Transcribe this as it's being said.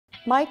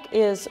Mike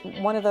is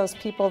one of those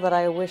people that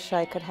I wish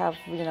I could have,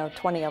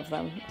 20 of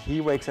them. He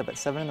wakes up at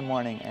 7 in the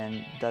morning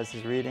and does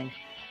his reading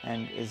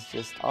and is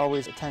just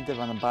always attentive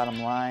on the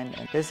bottom line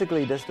and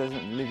basically just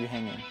doesn't leave you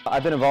hanging.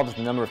 I've been involved with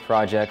a number of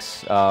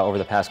projects over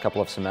the past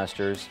couple of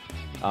semesters.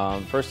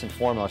 First and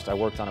foremost, I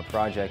worked on a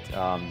project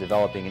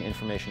developing an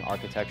information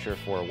architecture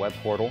for a web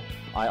portal.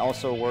 I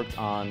also worked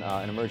on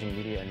an emerging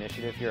media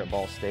initiative here at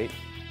Ball State.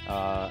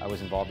 I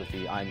was involved with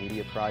the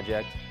iMedia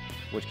project,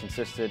 which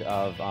consisted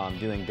of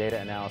doing data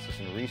analysis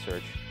and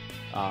research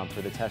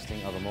for the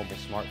testing of a mobile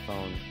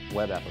smartphone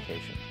web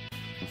application.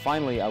 And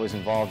finally, I was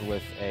involved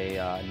with a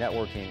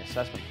networking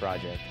assessment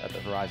project at the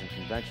Horizon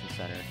Convention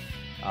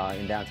Center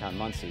in downtown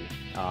Muncie.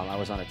 I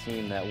was on a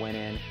team that went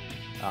in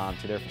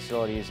to their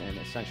facilities and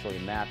essentially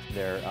mapped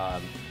their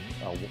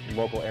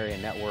local area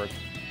network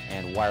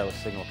and wireless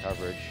signal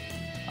coverage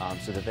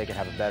so that they could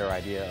have a better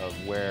idea of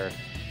where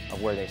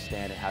they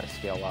stand and how to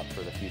scale up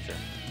for the future.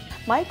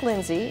 Mike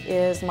Linsey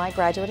is my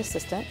graduate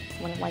assistant,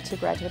 one of my 2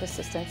 graduate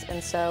assistants,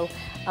 and so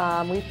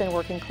we've been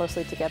working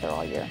closely together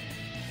all year.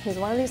 He's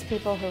one of these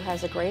people who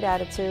has a great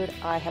attitude.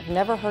 I have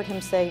never heard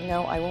him say,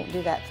 no, I won't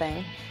do that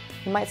thing.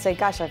 He might say,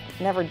 gosh, I've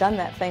never done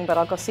that thing, but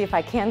I'll go see if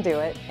I can do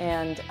it.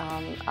 And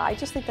I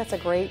just think that's a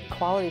great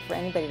quality for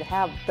anybody to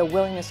have, the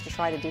willingness to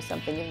try to do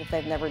something even if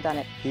they've never done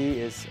it. He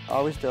is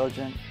always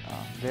diligent,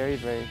 very,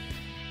 very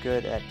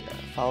good at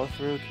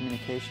follow-through,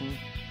 communication,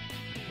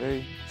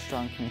 very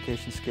strong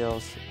communication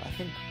skills. I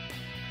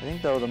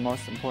think though the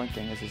most important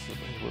thing is his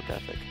work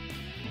ethic.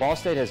 Ball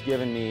State has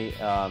given me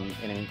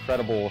an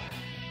incredible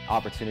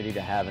opportunity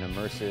to have an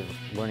immersive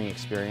learning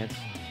experience,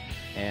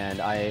 and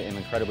I am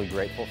incredibly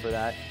grateful for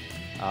that.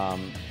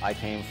 I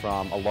came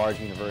from a large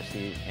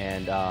university,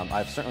 and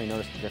I've certainly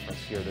noticed the difference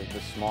here.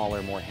 The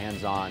smaller, more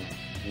hands-on,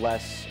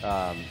 less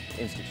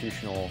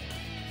institutional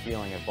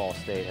feeling of Ball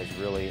State has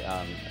really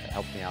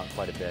helped me out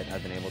quite a bit.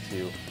 I've been able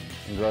to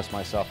engross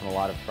myself in a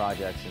lot of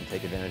projects and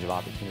take advantage of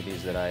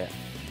opportunities that I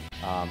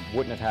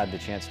wouldn't have had the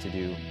chance to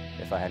do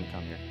if I hadn't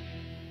come here.